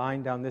a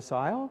line down this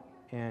aisle,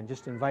 and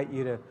just invite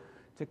you to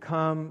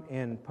come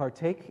and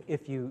partake.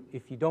 If you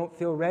don't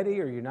feel ready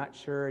or you're not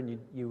sure and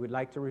you would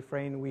like to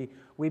refrain,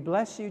 we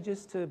bless you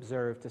just to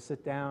observe, to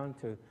sit down,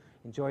 to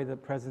enjoy the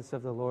presence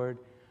of the Lord.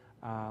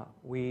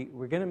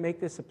 We're going to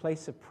make this a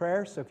place of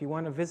prayer, so if you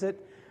want to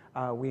visit,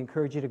 we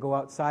encourage you to go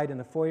outside in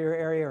the foyer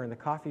area or in the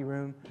coffee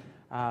room.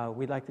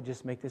 We'd like to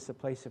just make this a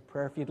place of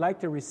prayer. If you'd like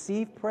to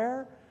receive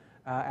prayer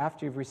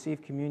after you've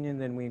received communion,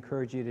 then we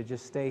encourage you to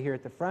just stay here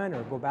at the front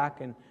or go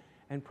back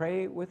and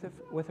pray with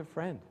a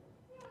friend.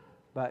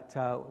 But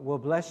we'll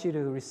bless you to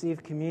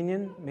receive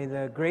communion. May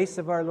the grace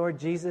of our Lord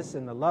Jesus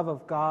and the love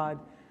of God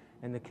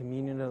and the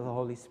communion of the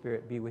Holy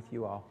Spirit be with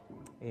you all.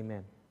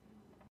 Amen.